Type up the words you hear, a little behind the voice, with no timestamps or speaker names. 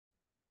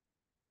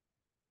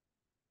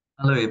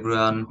Hello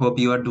everyone, hope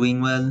you are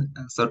doing well.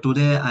 So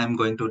today I'm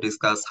going to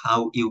discuss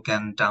how you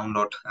can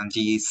download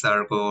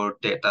gSSURGO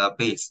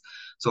database.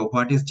 So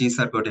what is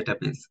gSSURGO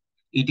database?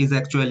 It is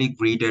actually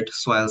graded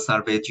soil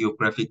survey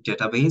geographic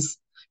database.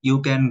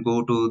 You can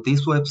go to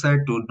this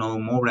website to know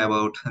more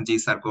about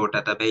gSSURGO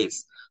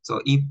database. So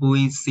if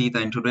we see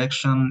the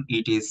introduction,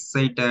 it is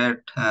said that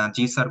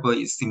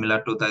gSSURGO is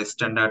similar to the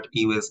standard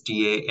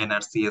USDA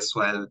NRCS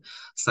soil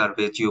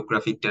survey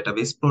geographic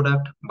database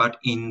product, but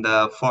in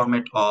the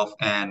format of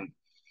an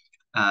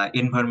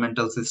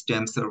Environmental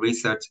Systems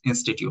Research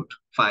Institute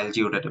file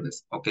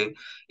geodatabase. Okay,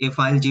 a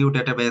file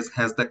geodatabase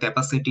has the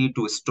capacity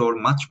to store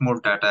much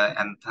more data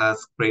and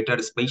thus greater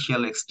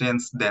spatial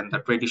extents than the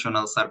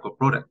traditional SURGO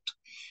product.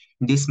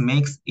 This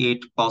makes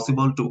it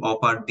possible to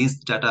offer this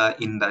data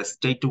in the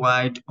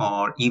statewide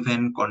or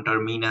even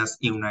conterminous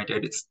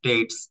United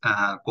States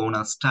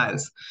CONA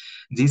styles.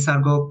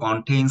 gSSURGO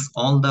contains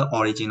all the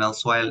original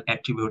soil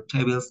attribute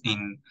tables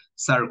in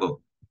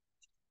SURGO.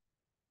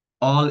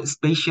 All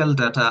spatial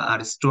data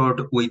are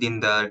stored within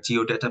the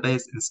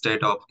geodatabase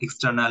instead of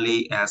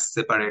externally as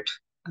separate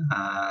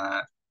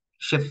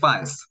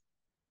shapefiles.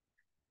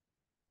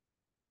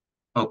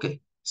 Okay,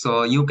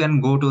 so you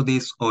can go to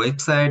this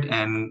website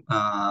and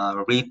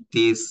read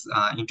this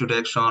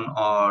introduction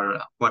or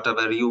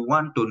whatever you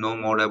want to know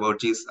more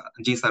about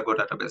gSSURGO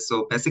database.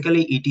 So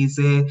basically, it is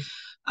a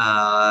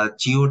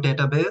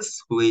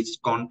geodatabase which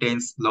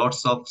contains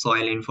lots of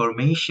soil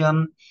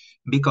information,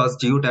 because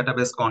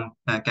geodatabase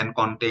can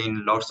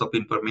contain lots of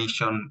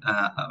information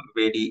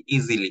very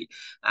easily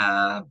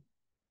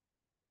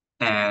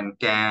and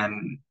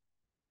can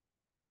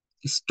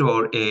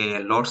store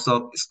a lots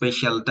of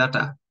spatial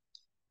data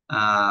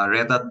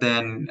rather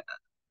than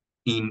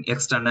in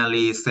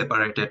externally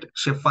separated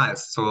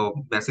shapefiles.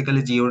 So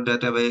basically,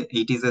 geodatabase,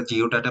 it is a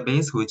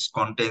geodatabase which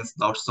contains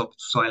lots of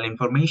soil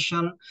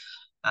information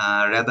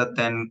rather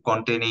than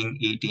containing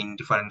it in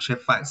different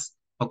shapefiles.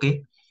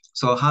 Okay,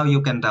 so how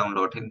you can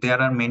download it?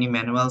 There are many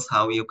manuals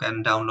how you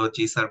can download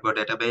gSSURGO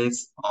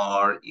database,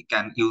 or you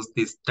can use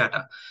this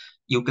data.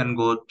 You can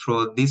go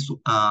through this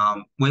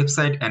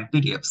website and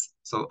PDFs.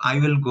 So I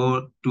will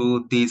go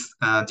to this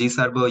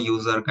gSSURGO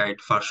user guide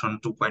version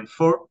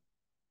 2.4.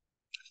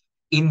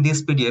 In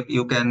this PDF,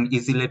 you can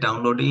easily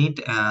download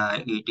it.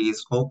 It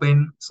is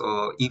open.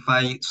 So if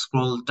I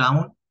scroll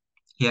down,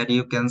 here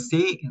you can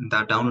see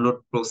the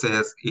download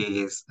process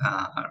is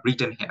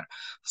written here.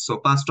 So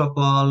first of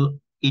all,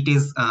 it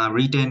is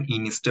written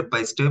in step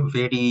by step,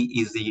 very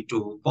easy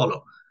to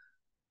follow.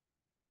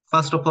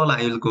 First of all,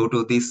 I will go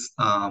to this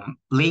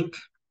link,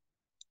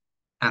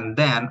 and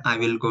then I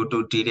will go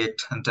to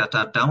direct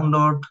data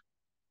download.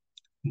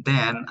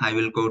 Then I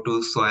will go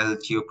to soil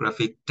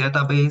geographic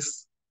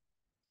database.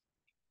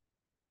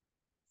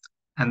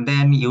 And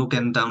then you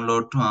can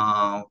download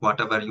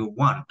whatever you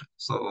want.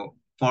 So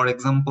for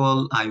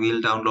example, I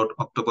will download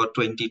October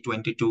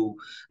 2022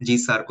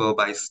 gSSURGO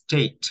by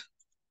state.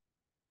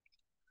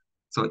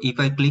 So if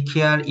I click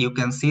here, you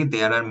can see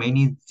there are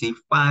many zip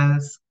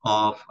files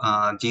of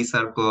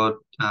gSSURGO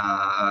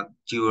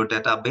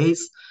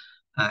geodatabase.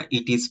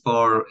 It is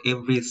for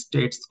every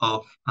states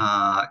of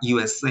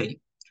USA.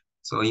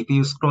 So if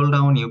you scroll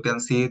down, you can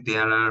see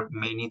there are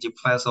many zip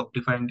files of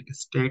different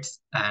states,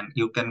 and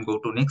you can go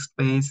to next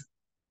page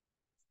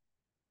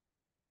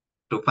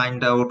to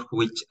find out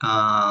which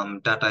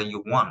data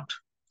you want.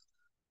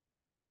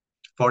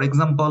 For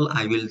example,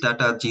 I will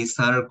data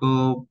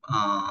gSSURGO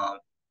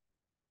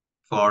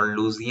for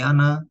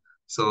Louisiana.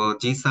 So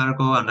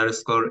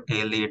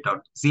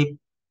gSSURGO_la.zip.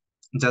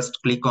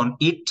 Just click on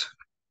it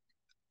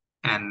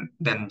and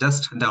then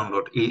just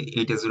download.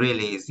 It is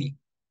really easy.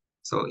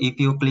 So if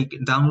you click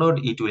download,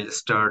 it will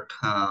start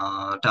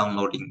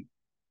downloading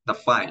the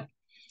file.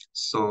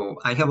 So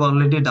I have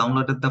already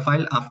downloaded the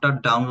file. After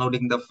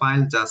downloading the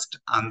file, just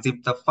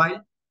unzip the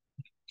file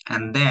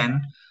and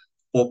then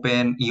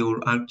open your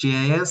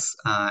ArcGIS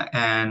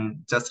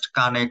and just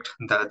connect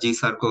the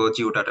gSSURGO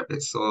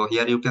geodatabase. So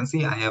here you can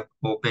see I have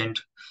opened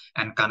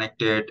and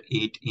connected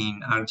it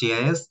in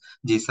ArcGIS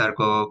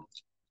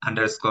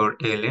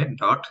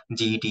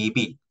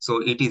gSSURGO_la.gdb.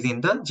 So it is in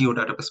the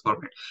geodatabase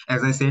format.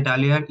 As I said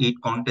earlier, it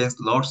contains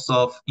lots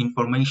of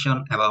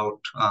information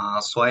about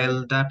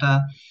soil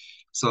data.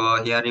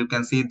 So here you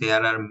can see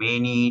there are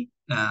many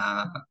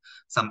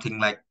something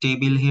like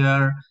table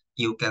here.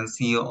 You can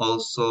see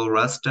also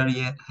raster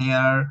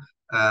here,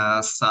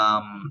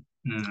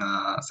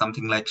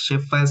 something like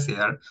shapefiles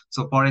here.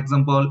 So for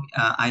example,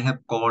 I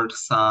have called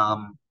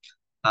some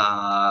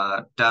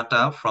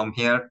data from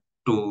here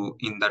to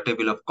in the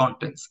table of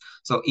contents.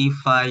 So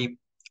if I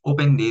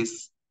open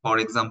this, for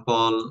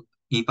example,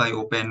 if I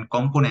open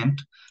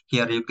component,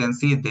 here you can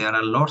see there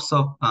are lots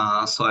of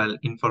soil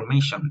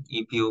information.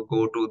 If you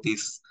go to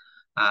this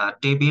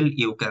table,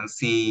 you can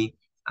see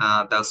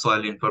the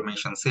soil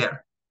information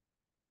here.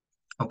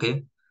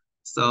 Okay,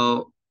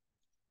 so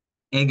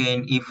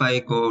again, if I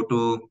go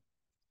to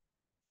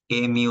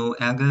mu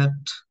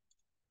agate,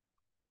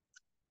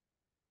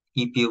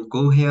 if you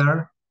go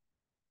here,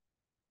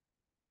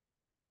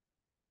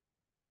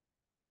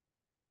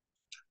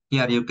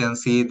 Here you can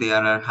see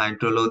there are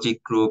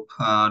hydrologic group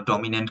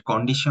dominant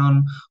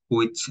condition,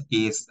 which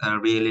is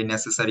really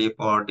necessary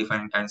for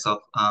different kinds of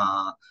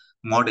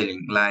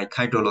modeling, like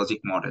hydrologic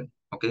model.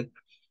 Okay.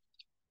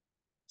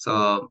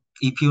 So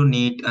if you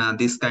need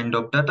this kind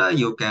of data,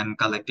 you can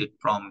collect it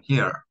from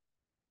here.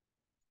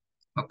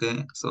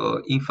 Okay.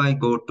 So if I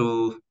go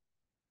to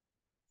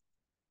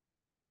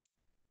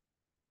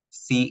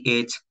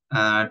CH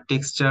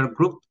texture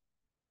group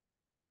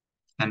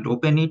and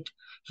open it,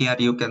 here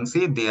you can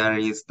see there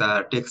is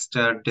the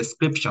texture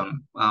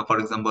description. For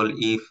example,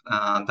 if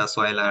the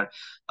soil are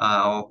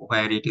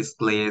where it is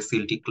clay,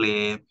 silty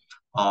clay,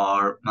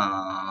 or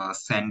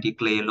sandy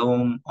clay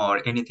loam,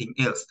 or anything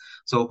else.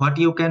 So what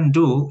you can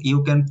do,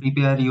 you can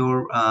prepare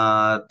your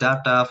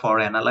data for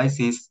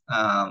analysis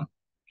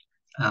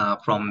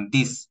from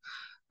this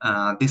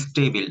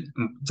table,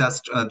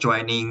 just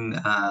joining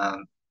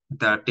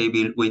the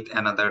table with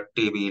another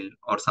table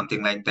or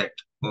something like that,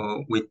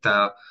 with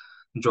the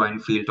join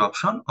field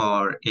option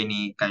or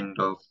any kind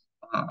of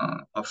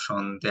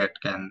option that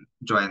can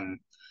join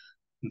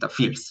the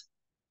fields.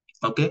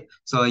 Okay,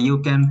 so you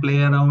can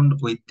play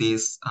around with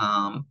this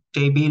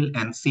table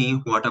and see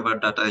whatever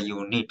data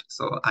you need.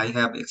 So I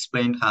have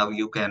explained how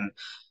you can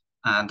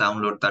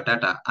download the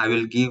data. I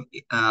will give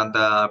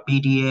the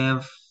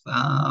PDF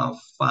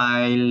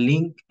file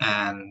link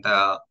and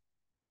the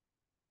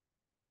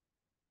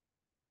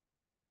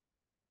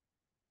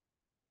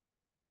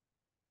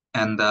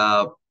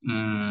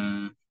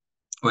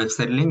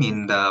website link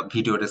in the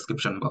video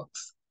description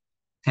box.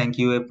 Thank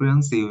you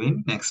everyone. See you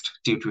in next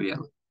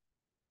tutorial.